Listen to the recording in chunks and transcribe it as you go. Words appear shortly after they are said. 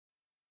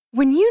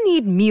When you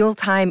need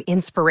mealtime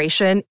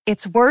inspiration,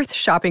 it's worth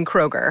shopping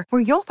Kroger,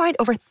 where you'll find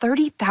over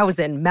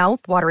 30,000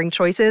 mouth-watering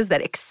choices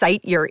that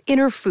excite your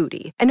inner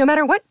foodie. And no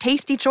matter what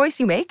tasty choice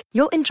you make,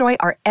 you'll enjoy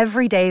our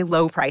everyday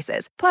low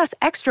prices, plus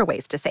extra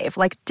ways to save,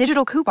 like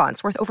digital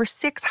coupons worth over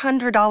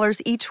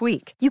 $600 each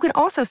week. You can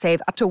also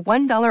save up to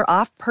 $1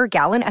 off per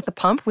gallon at the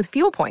pump with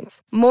fuel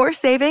points. More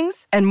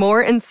savings and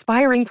more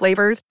inspiring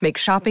flavors make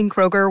shopping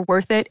Kroger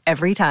worth it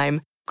every time.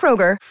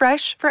 Kroger,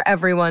 fresh for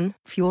everyone.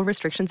 Fuel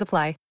restrictions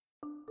apply.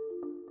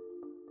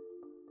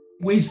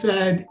 We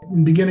said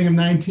in the beginning of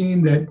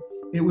 19 that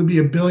it would be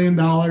 $1 billion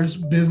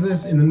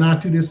business in the not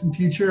too distant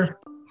future.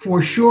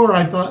 For sure,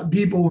 I thought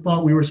people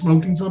thought we were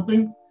smoking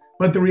something,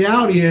 but the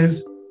reality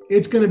is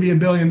it's going to be $1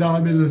 billion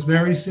business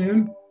very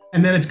soon,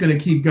 and then it's going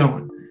to keep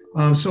going.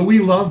 So we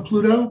love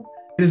Pluto.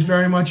 It is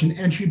very much an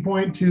entry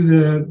point to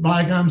the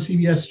Viacom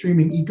CBS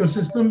streaming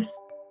ecosystem,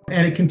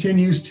 and it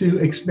continues to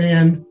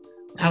expand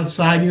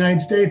outside the United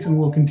States and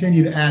will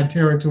continue to add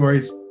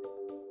territories.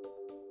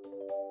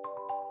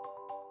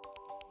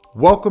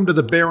 Welcome to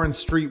the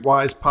Barron's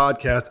Streetwise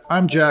podcast.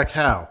 I'm Jack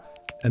Howe,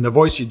 and the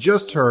voice you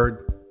just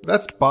heard,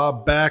 that's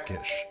Bob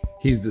Bakish.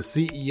 He's the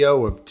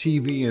CEO of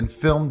TV and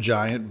film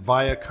giant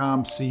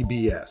Viacom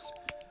CBS.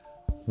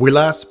 We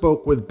last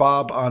spoke with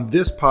Bob on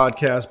this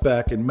podcast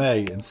back in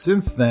May, and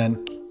since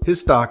then,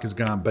 his stock has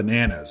gone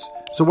bananas.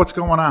 So what's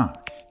going on?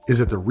 Is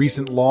it the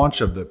recent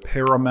launch of the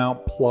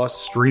Paramount Plus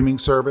streaming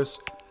service,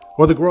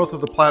 or the growth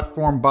of the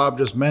platform Bob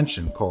just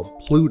mentioned called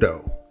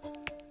Pluto?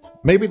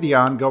 Maybe the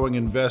ongoing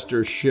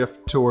investor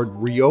shift toward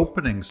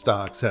reopening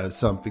stocks has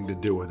something to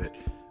do with it.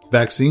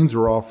 Vaccines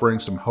are offering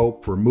some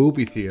hope for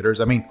movie theaters.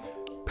 I mean,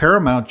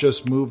 Paramount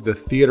just moved the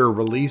theater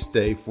release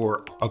day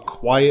for A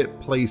Quiet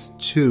Place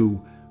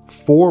 2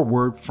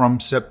 forward from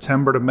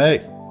September to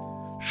May.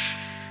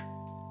 Shh.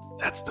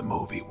 That's the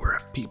movie where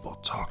if people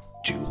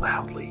talk too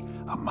loudly,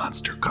 a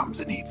monster comes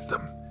and eats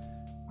them.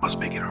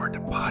 Must make it hard to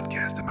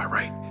podcast, am I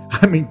right?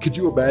 I mean, could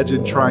you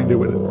imagine trying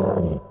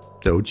to...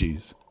 Oh,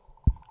 geez.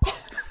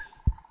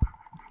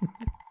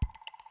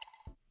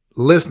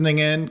 Listening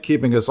in,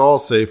 keeping us all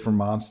safe from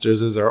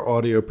monsters, is our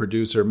audio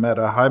producer,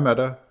 Meta. Hi,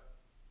 Meta.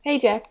 Hey,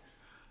 Jack.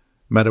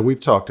 Meta,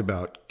 we've talked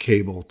about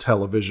cable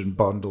television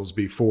bundles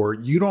before.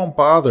 You don't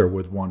bother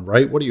with one,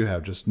 right? What do you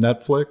have, just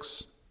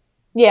Netflix?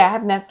 Yeah, I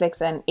have Netflix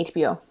and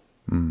HBO.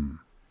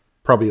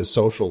 Probably a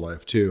social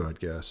life, too, I'd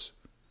guess.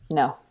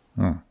 No.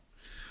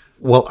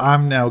 Well,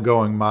 I'm now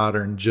going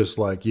modern, just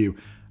like you.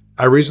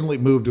 I recently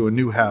moved to a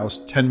new house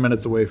 10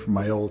 minutes away from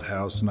my old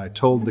house, and I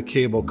told the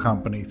cable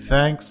company,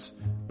 thanks,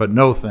 but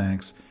no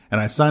thanks,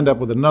 and I signed up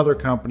with another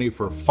company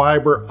for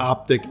fiber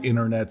optic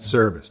internet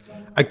service.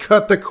 I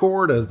cut the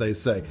cord, as they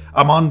say.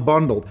 I'm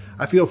unbundled.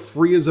 I feel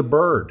free as a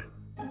bird.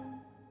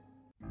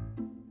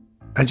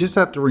 I just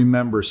have to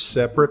remember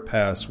separate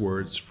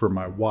passwords for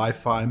my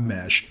Wi-Fi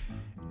mesh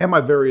and my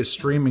various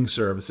streaming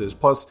services,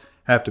 plus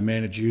have to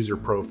manage user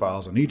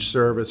profiles on each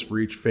service for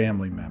each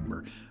family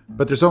member.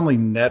 But there's only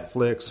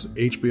Netflix,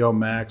 HBO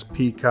Max,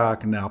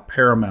 Peacock, and now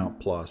Paramount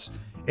Plus,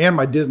 and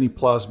my Disney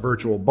Plus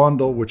virtual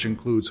bundle, which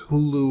includes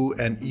Hulu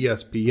and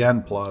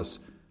ESPN Plus.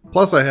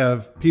 Plus I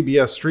have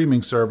PBS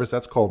streaming service,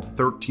 that's called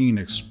 13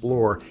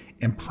 Explore,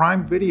 and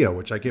Prime Video,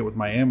 which I get with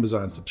my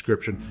Amazon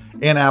subscription,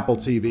 and Apple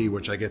TV,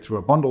 which I get through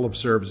a bundle of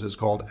services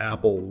called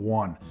Apple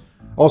One.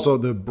 Also,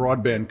 the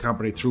broadband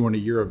company threw in a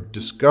year of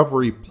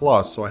Discovery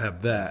Plus, so I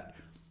have that.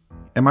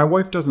 And my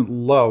wife doesn't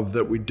love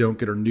that we don't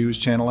get her news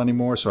channel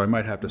anymore, so I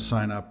might have to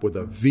sign up with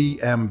a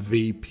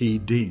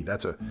VMVPD.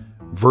 That's a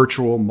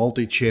virtual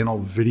multi-channel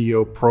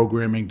video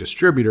programming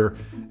distributor.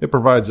 It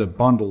provides a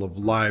bundle of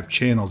live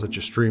channels that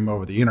you stream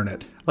over the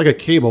internet, like a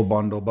cable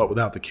bundle, but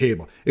without the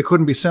cable. It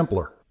couldn't be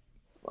simpler.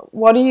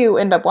 What do you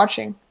end up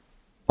watching?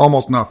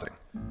 Almost nothing.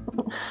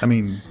 I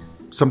mean,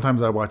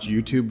 sometimes I watch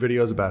YouTube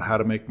videos about how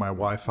to make my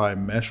Wi-Fi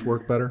mesh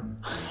work better.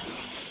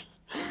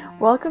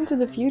 Welcome to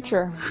the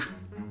future.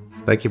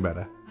 Thank you,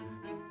 Meta.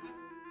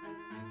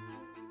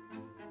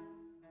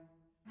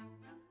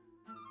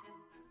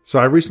 So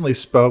I recently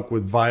spoke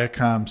with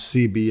Viacom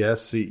CBS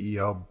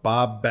CEO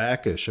Bob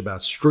Bakish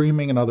about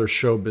streaming and other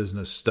show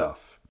business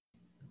stuff.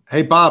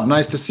 Hey, Bob,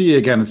 nice to see you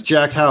again. It's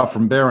Jack Howe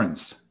from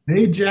Barron's.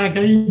 Hey, Jack,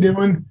 how you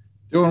doing?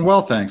 Doing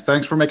well, thanks.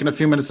 Thanks for making a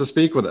few minutes to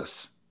speak with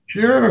us.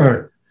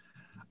 Sure.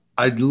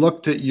 I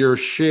looked at your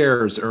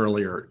shares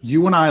earlier.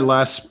 You and I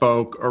last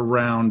spoke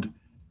around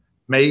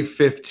May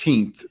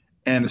 15th.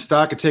 And the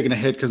stock had taken a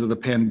hit because of the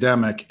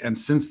pandemic. And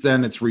since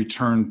then, it's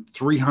returned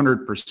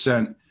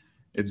 300%.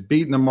 It's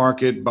beaten the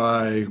market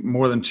by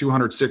more than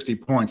 260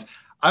 points.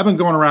 I've been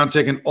going around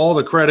taking all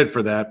the credit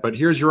for that, but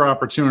here's your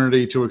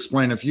opportunity to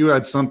explain if you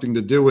had something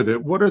to do with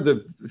it. What are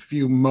the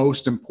few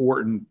most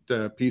important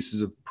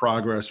pieces of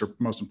progress or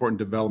most important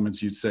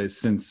developments you'd say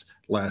since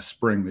last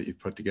spring that you've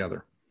put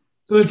together?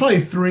 So there's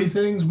probably three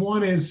things.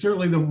 One is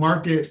certainly the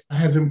market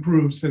has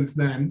improved since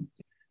then.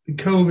 The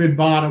COVID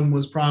bottom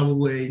was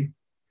probably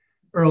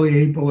early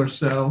April or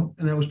so,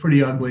 and it was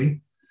pretty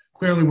ugly.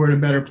 Clearly, we're in a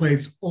better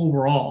place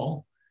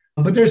overall.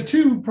 But there's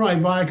two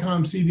probably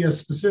Viacom CBS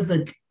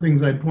specific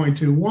things I'd point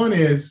to. One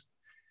is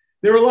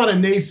there were a lot of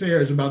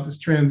naysayers about this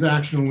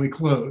transaction when we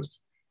closed.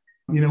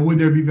 Would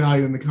there be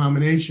value in the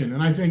combination?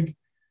 And I think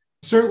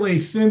certainly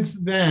since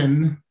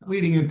then,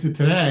 leading into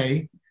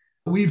today,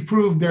 we've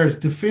proved there's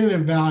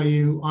definitive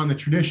value on the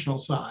traditional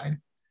side.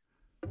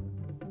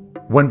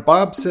 When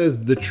Bob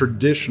says the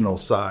traditional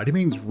side, he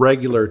means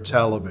regular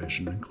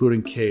television,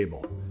 including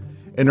cable.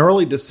 In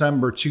early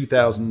December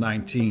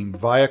 2019,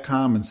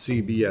 Viacom and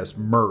CBS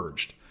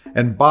merged,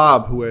 and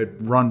Bob, who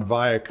had run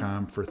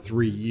Viacom for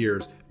 3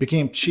 years,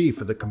 became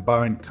chief of the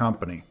combined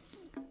company.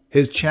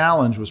 His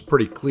challenge was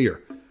pretty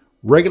clear.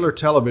 Regular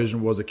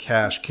television was a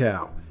cash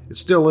cow. It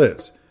still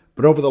is.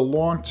 But over the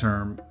long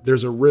term,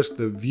 there's a risk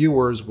that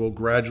viewers will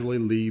gradually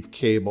leave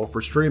cable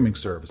for streaming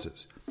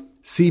services.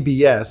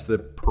 CBS, the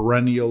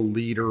perennial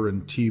leader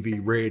in TV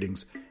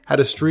ratings, had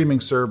a streaming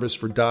service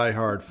for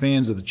die-hard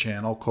fans of the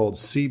channel called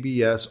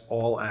CBS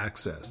All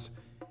Access.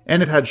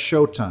 And it had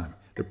Showtime,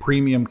 the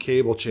premium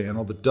cable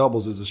channel that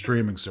doubles as a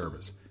streaming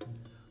service.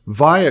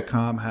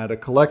 Viacom had a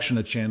collection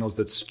of channels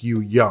that skew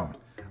young,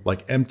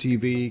 like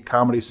MTV,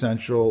 Comedy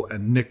Central,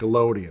 and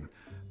Nickelodeon,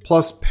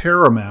 plus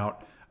Paramount,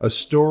 a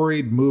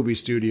storied movie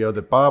studio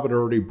that Bob had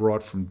already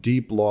brought from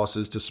deep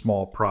losses to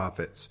small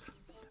profits.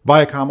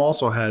 Viacom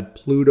also had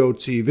Pluto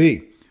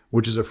TV,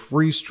 which is a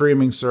free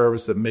streaming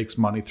service that makes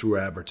money through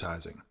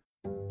advertising.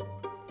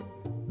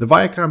 The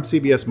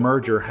Viacom-CBS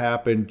merger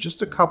happened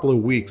just a couple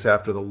of weeks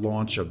after the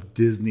launch of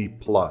Disney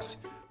Plus,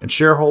 and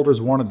shareholders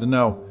wanted to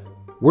know,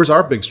 where's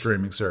our big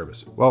streaming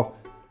service? Well,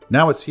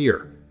 now it's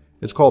here.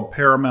 It's called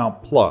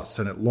Paramount Plus,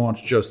 and it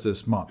launched just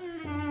this month.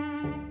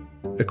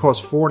 It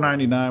costs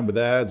 $4.99 with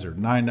ads or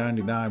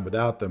 $9.99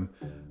 without them.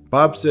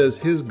 Bob says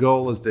his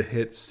goal is to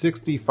hit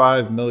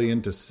 65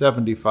 million to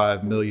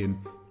 75 million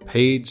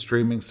paid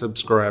streaming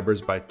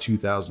subscribers by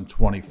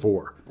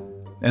 2024.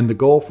 And the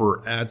goal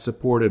for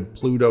ad-supported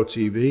Pluto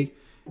TV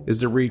is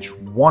to reach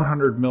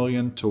 100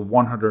 million to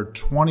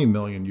 120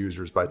 million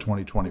users by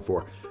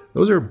 2024.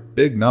 Those are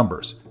big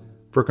numbers.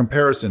 For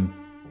comparison,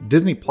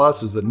 Disney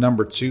Plus is the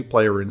number 2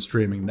 player in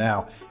streaming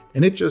now,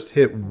 and it just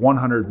hit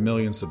 100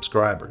 million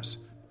subscribers.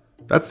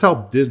 That's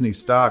helped Disney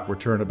stock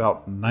return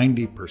about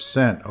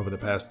 90% over the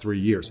past 3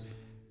 years,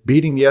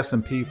 beating the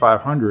S&P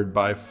 500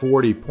 by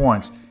 40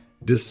 points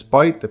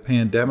despite the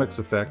pandemic's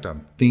effect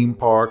on theme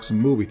parks and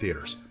movie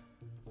theaters.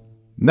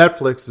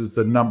 Netflix is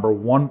the number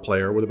 1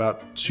 player with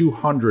about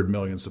 200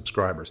 million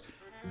subscribers,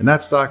 and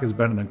that stock has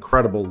been an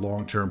incredible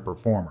long-term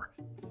performer.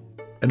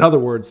 In other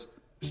words,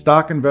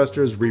 stock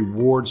investors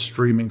reward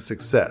streaming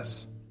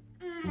success.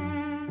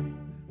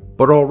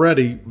 But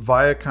already,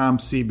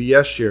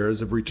 Viacom-CBS shares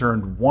have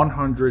returned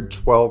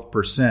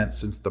 112%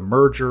 since the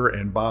merger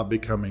and Bob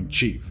becoming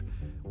chief,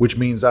 which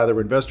means either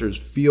investors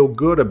feel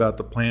good about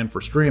the plan for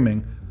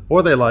streaming,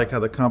 or they like how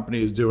the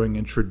company is doing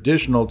in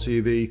traditional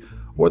TV,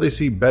 or they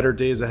see better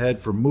days ahead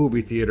for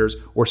movie theaters,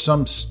 or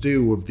some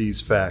stew of these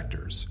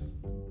factors.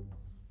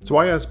 So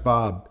I asked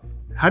Bob,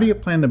 how do you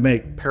plan to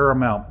make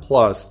Paramount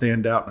Plus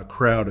stand out in a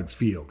crowded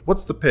field?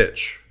 What's the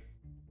pitch?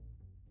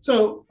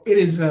 So it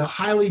is a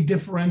highly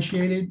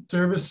differentiated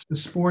service. The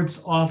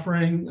sports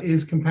offering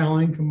is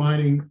compelling,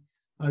 combining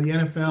the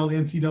NFL,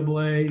 the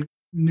NCAA,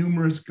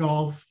 numerous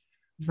golf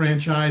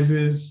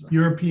franchises,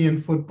 European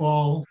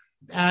football.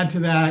 Add to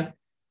that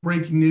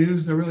breaking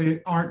news. There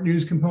really aren't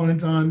news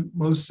components on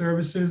most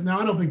services. Now,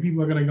 I don't think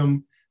people are going to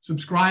come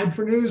subscribe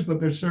for news, but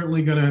they're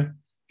certainly going to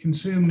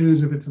consume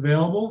news if it's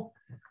available.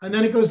 And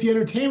then it goes to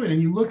entertainment.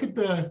 And you look at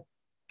the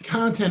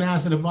content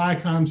asset of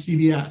Viacom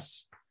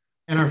CBS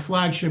and our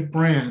flagship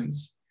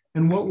brands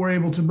and what we're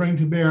able to bring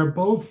to bear,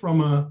 both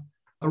from a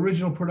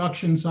original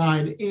production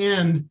side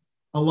and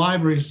a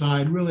library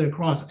side, really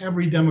across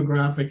every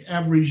demographic,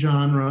 every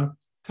genre,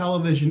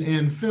 television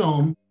and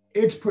film.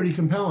 It's pretty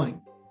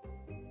compelling.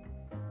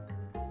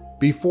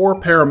 Before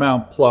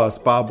Paramount Plus,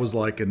 Bob was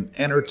like an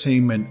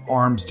entertainment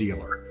arms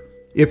dealer.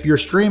 If your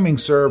streaming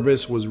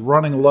service was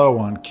running low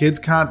on kids'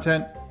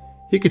 content,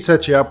 he could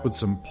set you up with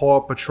some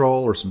Paw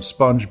Patrol or some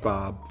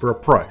SpongeBob for a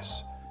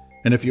price.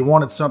 And if you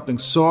wanted something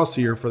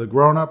saucier for the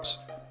grown-ups,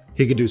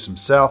 he could do some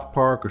South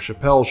Park or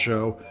Chappelle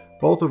Show,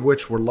 both of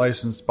which were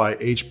licensed by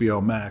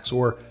HBO Max,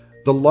 or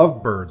The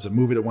Lovebirds, a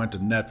movie that went to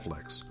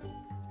Netflix.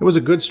 It was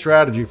a good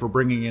strategy for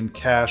bringing in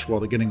cash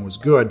while the getting was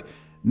good.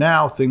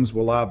 Now things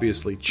will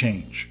obviously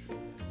change.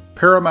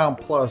 Paramount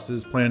Plus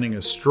is planning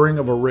a string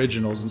of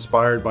originals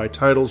inspired by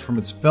titles from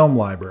its film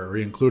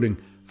library, including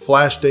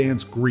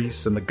Flashdance,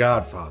 Grease, and The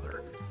Godfather.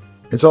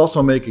 It's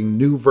also making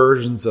new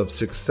versions of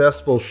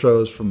successful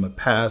shows from the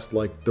past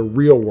like The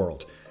Real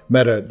World.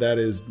 Meta, that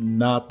is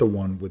not the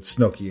one with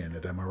Snooki in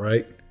it, am I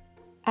right?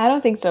 I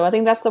don't think so. I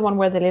think that's the one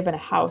where they live in a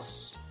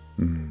house.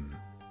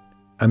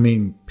 I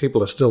mean,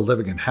 people are still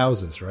living in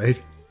houses,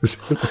 right?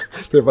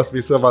 There must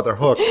be some other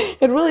hook.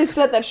 It really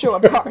set that show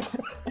apart.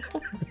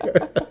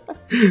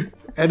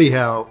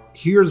 Anyhow,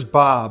 here's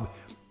Bob,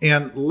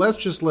 and let's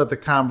just let the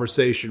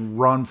conversation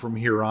run from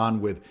here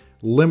on with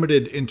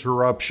limited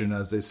interruption,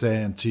 as they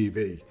say on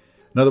TV.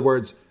 In other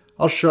words,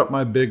 I'll shut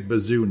my big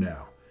bazoo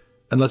now.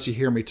 Unless you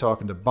hear me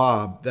talking to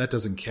Bob, that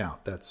doesn't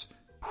count. That's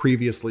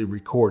previously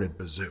recorded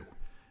bazoo.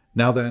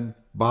 Now then,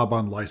 Bob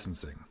on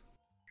licensing.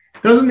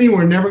 Doesn't mean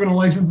we're never going to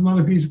license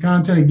another piece of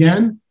content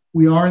again.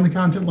 We are in the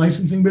content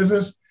licensing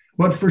business,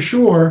 but for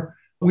sure,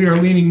 we are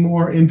leaning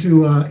more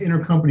into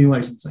intercompany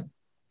licensing.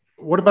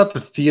 What about the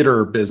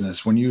theater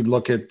business? When you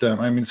look at,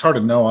 it's hard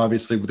to know,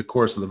 obviously, with the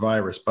course of the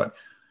virus, but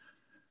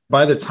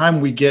by the time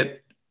we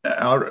get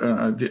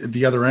out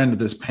the other end of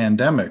this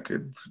pandemic,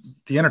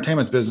 the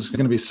entertainment business is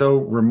going to be so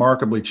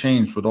remarkably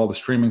changed with all the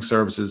streaming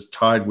services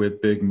tied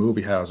with big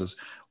movie houses.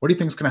 What do you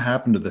think is going to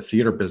happen to the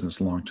theater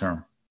business long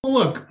term? Well,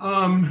 look,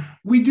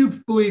 we do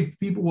believe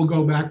people will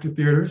go back to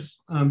theaters,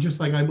 just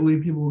like I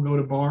believe people will go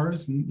to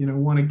bars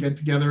and want to get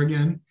together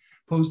again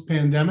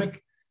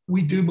post-pandemic.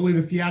 We do believe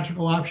a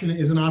theatrical option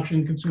is an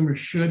option consumers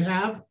should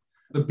have.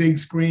 The big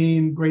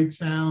screen, great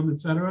sound,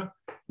 etc.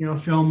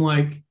 Film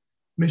like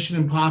Mission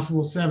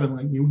Impossible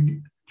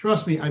 7.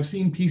 Trust me, I've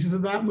seen pieces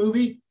of that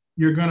movie.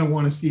 You're going to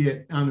want to see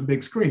it on the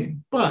big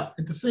screen. But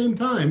at the same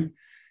time,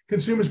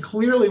 consumers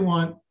clearly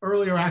want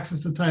earlier access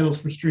to titles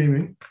for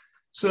streaming.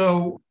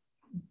 So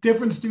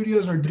different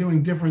studios are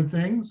doing different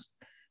things.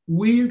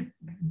 We've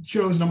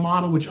chosen a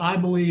model which I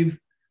believe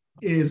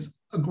is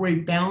a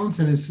great balance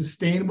and is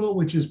sustainable,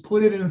 which is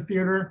put it in a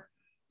theater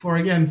for,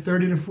 again,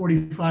 30 to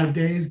 45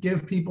 days,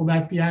 give people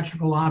that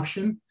theatrical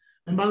option.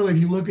 And by the way, if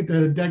you look at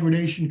the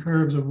degradation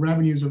curves of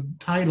revenues of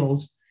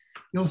titles,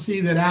 you'll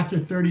see that after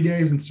 30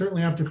 days and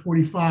certainly after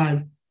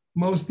 45,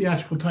 most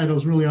theatrical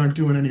titles really aren't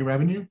doing any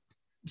revenue.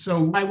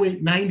 So why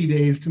wait 90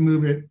 days to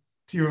move it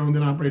to your owned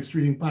and operated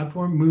streaming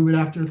platform? Move it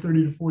after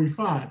 30 to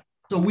 45.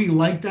 So we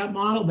like that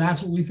model.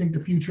 That's what we think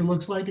the future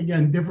looks like.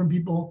 Again, different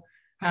people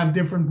have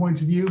different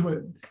points of view,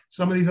 but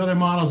some of these other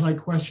models, I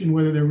question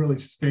whether they're really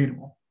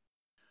sustainable.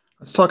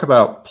 Let's talk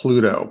about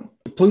Pluto.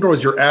 Pluto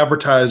is your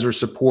advertiser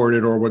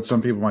supported, or what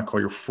some people might call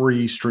your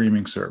free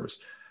streaming service.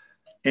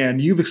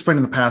 And you've explained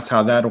in the past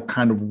how that'll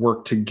kind of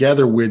work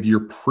together with your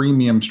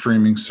premium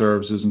streaming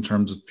services in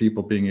terms of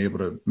people being able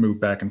to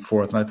move back and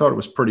forth. And I thought it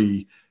was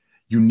pretty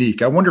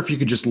unique. I wonder if you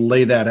could just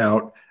lay that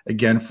out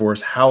again for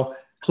us, how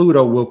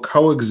Pluto will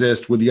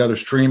coexist with the other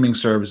streaming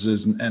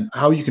services and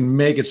how you can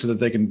make it so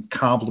that they can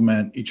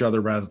complement each other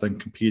rather than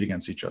compete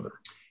against each other.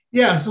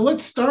 Yeah, so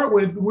let's start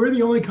with, we're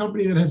the only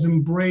company that has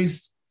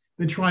embraced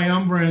the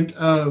triumvirate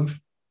of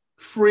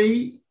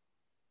free,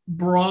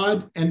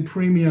 broad, and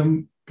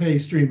premium pay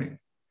streaming.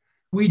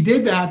 We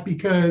did that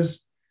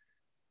because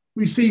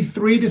we see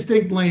three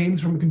distinct lanes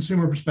from a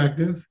consumer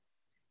perspective,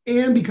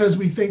 and because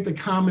we think the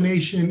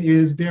combination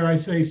is, dare I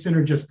say,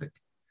 synergistic.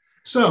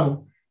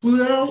 So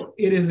Pluto,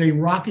 it is a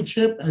rocket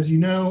ship. As you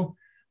know,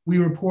 we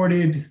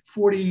reported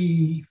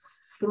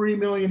 43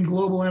 million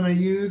global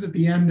MAUs at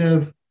the end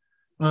of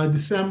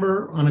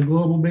December on a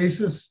global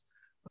basis.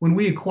 When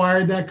we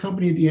acquired that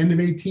company at the end of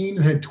 2018,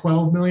 it had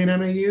 12 million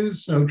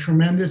MAUs, so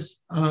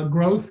tremendous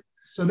growth.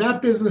 So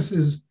that business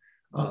is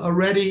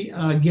already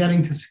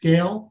getting to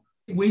scale.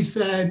 We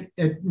said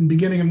at the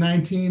beginning of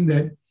 2019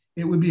 that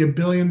it would be $1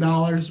 billion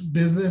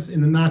business in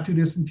the not too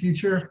distant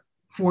future.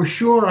 For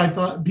sure, I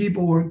thought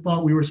people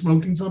thought we were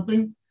smoking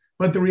something,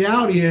 but the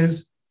reality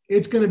is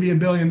it's going to be $1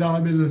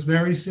 billion business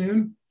very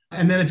soon,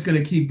 and then it's going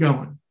to keep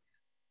going.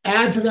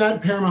 Add to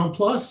that Paramount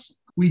Plus.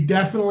 We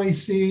definitely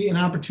see an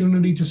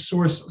opportunity to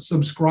source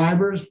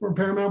subscribers for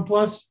Paramount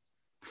Plus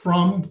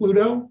from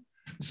Pluto.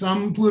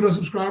 Some Pluto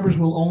subscribers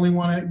will only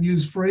want to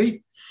use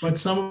free, but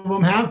some of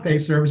them have pay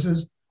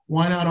services.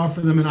 Why not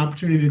offer them an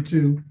opportunity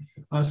to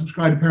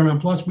subscribe to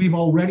Paramount Plus? We've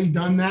already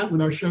done that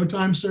with our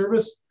Showtime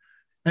service.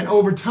 And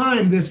over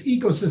time, this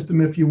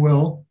ecosystem, if you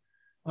will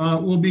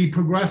be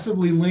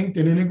progressively linked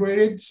and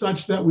integrated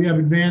such that we have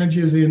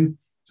advantages in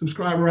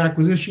subscriber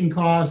acquisition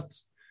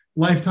costs,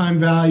 lifetime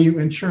value,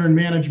 and churn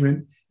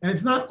management. And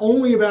it's not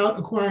only about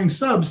acquiring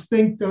subs.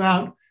 Think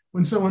about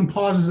when someone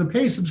pauses a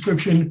pay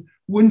subscription,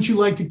 wouldn't you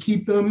like to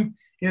keep them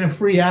in a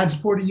free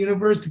ad-supported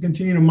universe to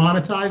continue to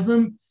monetize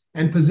them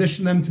and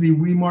position them to be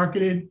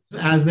remarketed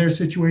as their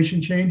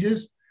situation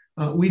changes?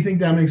 We think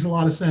that makes a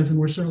lot of sense, and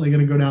we're certainly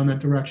going to go down that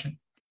direction.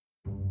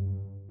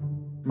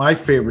 My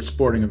favorite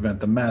sporting event,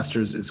 the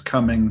Masters, is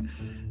coming,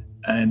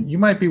 and you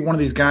might be one of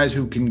these guys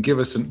who can give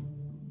us an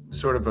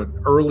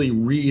early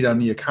read on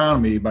the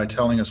economy by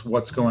telling us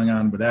what's going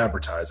on with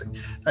advertising.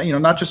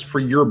 Not just for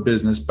your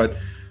business, but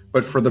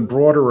for the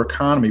broader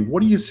economy.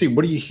 What do you see?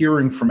 What are you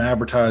hearing from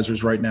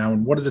advertisers right now?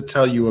 And what does it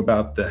tell you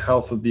about the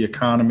health of the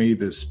economy,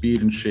 the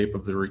speed and shape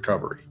of the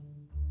recovery?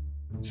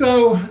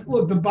 So,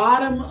 look, the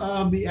bottom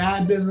of the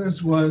ad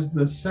business was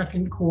the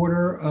second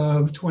quarter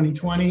of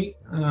 2020.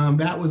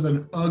 That was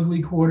an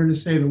ugly quarter, to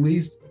say the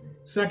least.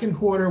 Second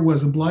quarter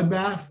was a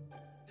bloodbath.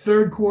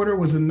 Third quarter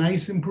was a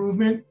nice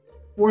improvement.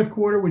 Fourth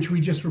quarter, which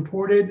we just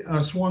reported,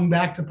 swung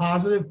back to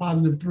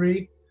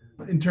 +3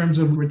 in terms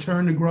of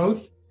return to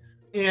growth.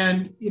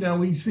 And,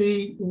 we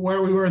see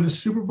where we were in the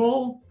Super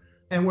Bowl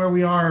and where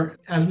we are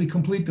as we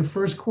complete the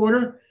first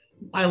quarter.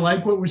 I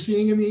like what we're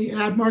seeing in the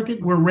ad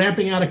market. We're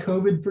ramping out of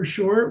COVID for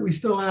sure. We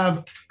still have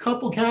a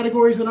couple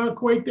categories that aren't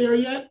quite there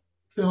yet.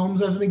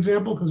 Films, as an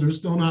example, because they're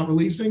still not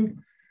releasing.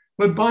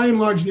 But by and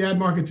large, the ad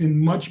market's in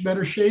much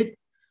better shape.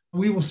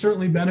 We will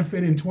certainly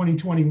benefit in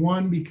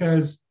 2021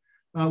 because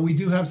we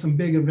do have some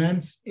big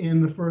events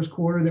in the first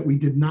quarter that we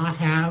did not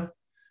have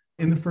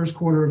in the first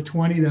quarter of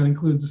 20. That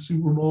includes the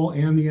Super Bowl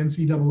and the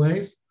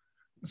NCAAs.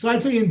 So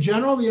I'd say in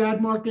general, the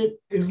ad market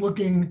is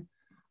looking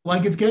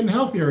like it's getting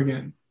healthier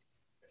again.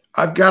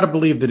 I've got to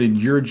believe that in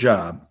your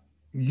job,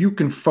 you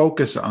can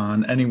focus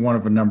on any one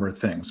of a number of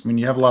things. I mean,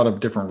 you have a lot of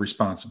different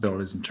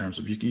responsibilities in terms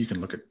of you can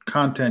look at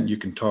content, you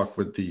can talk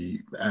with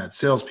the ad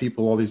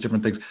salespeople, all these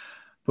different things.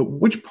 But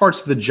which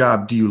parts of the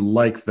job do you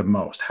like the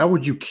most? How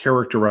would you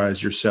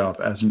characterize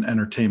yourself as an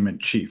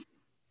entertainment chief?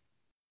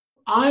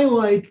 I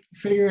like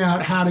figuring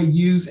out how to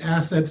use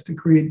assets to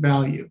create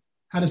value,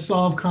 how to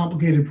solve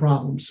complicated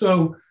problems.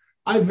 So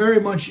I very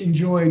much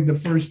enjoyed the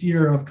first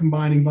year of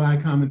combining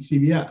Viacom and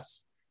CBS.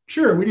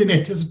 Sure, we didn't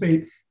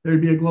anticipate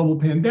there'd be a global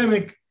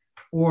pandemic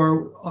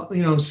or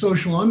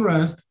social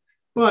unrest,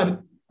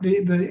 but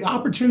the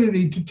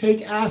opportunity to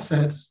take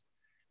assets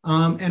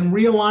and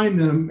realign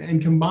them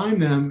and combine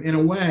them in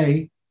a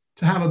way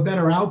to have a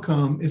better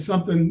outcome is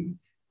something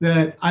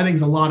that I think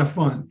is a lot of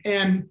fun.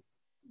 And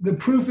the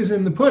proof is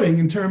in the pudding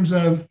in terms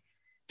of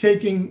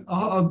taking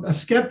a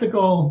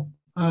skeptical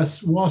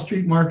Wall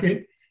Street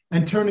market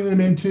and turning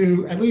them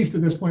into, at least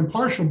at this point,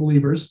 partial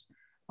believers,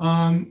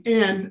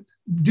 and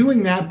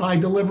doing that by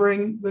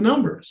delivering the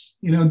numbers,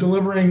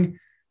 delivering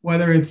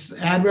whether it's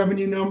ad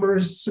revenue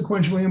numbers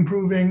sequentially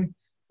improving,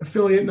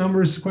 affiliate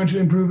numbers sequentially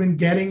improving,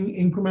 getting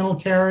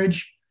incremental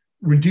carriage,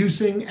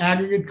 reducing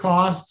aggregate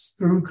costs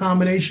through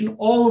combination,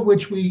 all of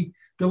which we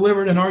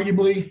delivered and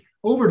arguably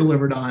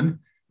over-delivered on.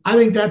 I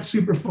think that's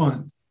super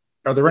fun.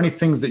 Are there any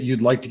things that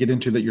you'd like to get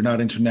into that you're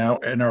not into now?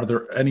 And are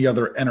there any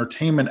other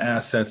entertainment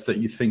assets that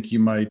you think you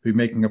might be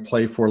making a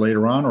play for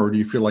later on? Or do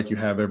you feel like you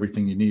have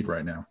everything you need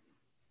right now?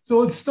 So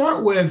let's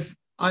start with,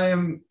 I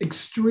am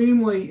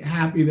extremely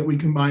happy that we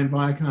combined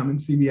Viacom and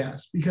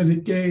CBS because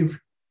it gave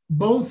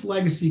both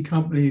legacy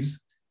companies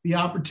the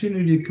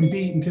opportunity to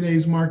compete in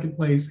today's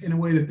marketplace in a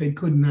way that they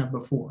couldn't have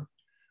before.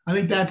 I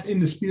think that's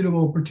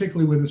indisputable,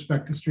 particularly with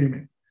respect to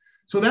streaming.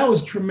 So that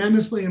was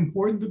tremendously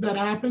important that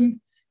happened.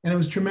 And it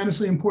was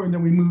tremendously important that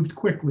we moved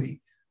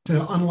quickly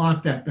to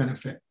unlock that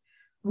benefit.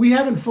 We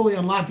haven't fully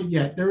unlocked it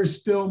yet. There is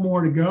still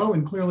more to go.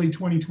 And clearly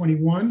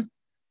 2021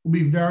 will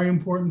be very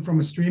important from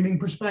a streaming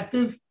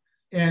perspective.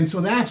 And so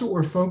that's what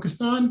we're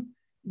focused on.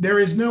 There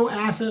is no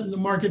asset in the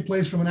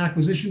marketplace from an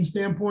acquisition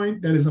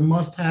standpoint that is a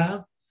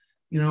must-have.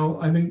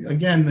 I think,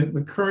 again,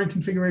 the current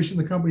configuration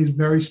of the company is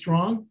very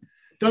strong.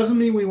 Doesn't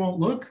mean we won't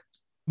look,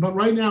 but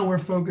right now we're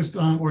focused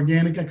on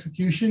organic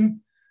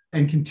execution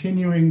and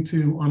continuing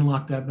to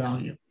unlock that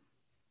value.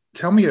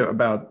 Tell me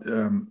about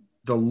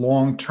the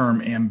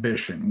long-term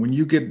ambition. When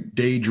you get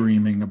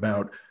daydreaming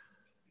about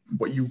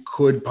what you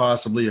could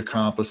possibly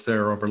accomplish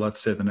there over,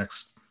 let's say, the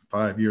next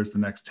 5 years, the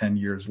next 10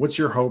 years, what's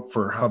your hope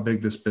for how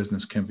big this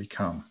business can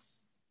become?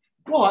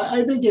 Well,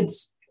 I think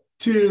it's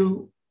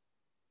to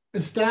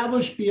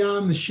establish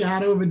beyond the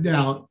shadow of a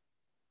doubt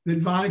that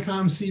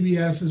Viacom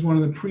CBS is one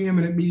of the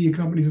preeminent media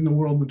companies in the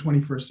world in the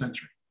 21st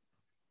century.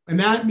 And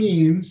that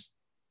means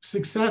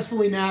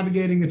successfully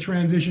navigating the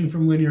transition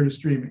from linear to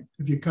streaming,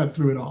 if you cut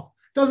through it all.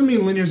 Doesn't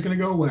mean linear is going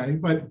to go away,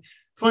 but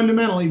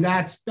fundamentally,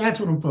 that's what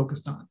I'm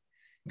focused on.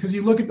 Because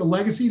you look at the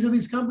legacies of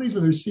these companies,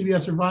 whether it's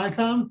CBS or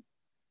Viacom,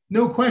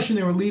 no question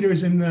they were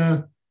leaders in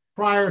the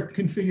prior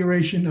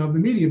configuration of the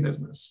media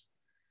business.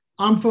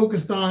 I'm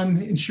focused on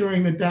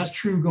ensuring that that's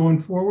true going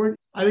forward.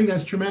 I think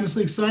that's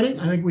tremendously exciting.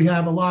 I think we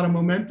have a lot of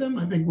momentum.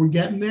 I think we're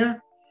getting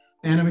there.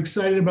 And I'm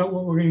excited about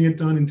what we're going to get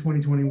done in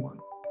 2021.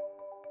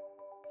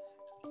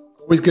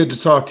 Always good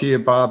to talk to you,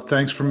 Bob.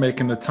 Thanks for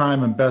making the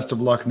time and best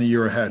of luck in the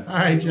year ahead. All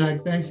right,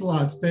 Jack. Thanks a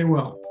lot. Stay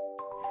well.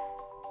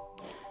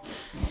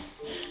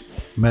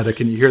 Meta,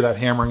 can you hear that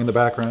hammering in the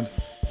background?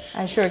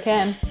 I sure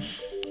can.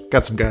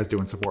 Got some guys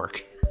doing some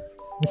work.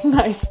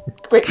 Nice.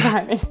 Great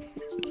timing.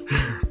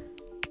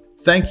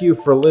 Thank you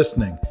for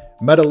listening.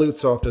 Meta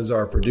Lutsoft is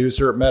our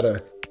producer.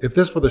 Meta, if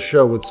this were the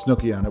show with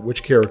Snooki on it,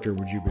 which character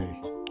would you be?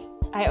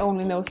 I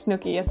only know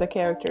Snooki as a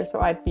character, so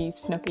I'd be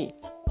Snooki.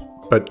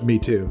 But me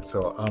too,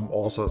 so I'm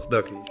also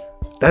Snooki.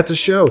 That's a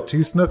show, 2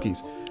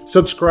 Snookies.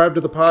 Subscribe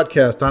to the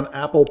podcast on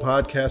Apple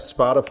Podcasts,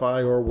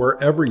 Spotify, or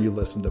wherever you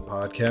listen to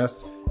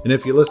podcasts. And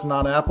if you listen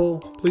on Apple,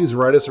 please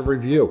write us a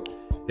review.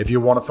 If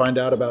you want to find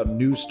out about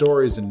new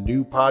stories and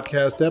new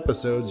podcast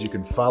episodes, you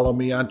can follow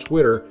me on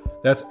Twitter.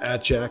 That's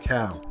 @JackHough,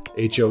 Hough.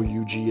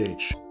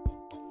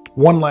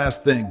 One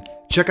last thing.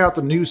 Check out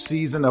the new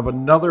season of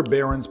another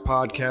Barron's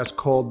podcast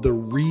called The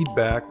Read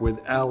Back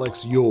with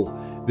Alex Yule.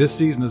 This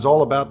season is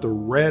all about the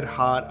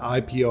red-hot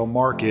IPO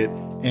market,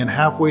 and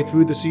halfway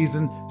through the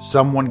season,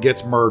 someone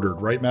gets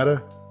murdered. Right,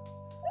 Meta?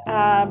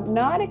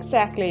 Not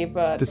exactly,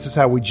 but... This is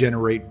how we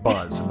generate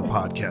buzz in the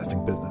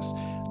podcasting business.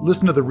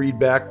 Listen to The Read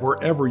Back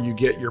wherever you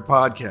get your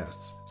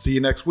podcasts. See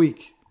you next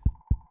week.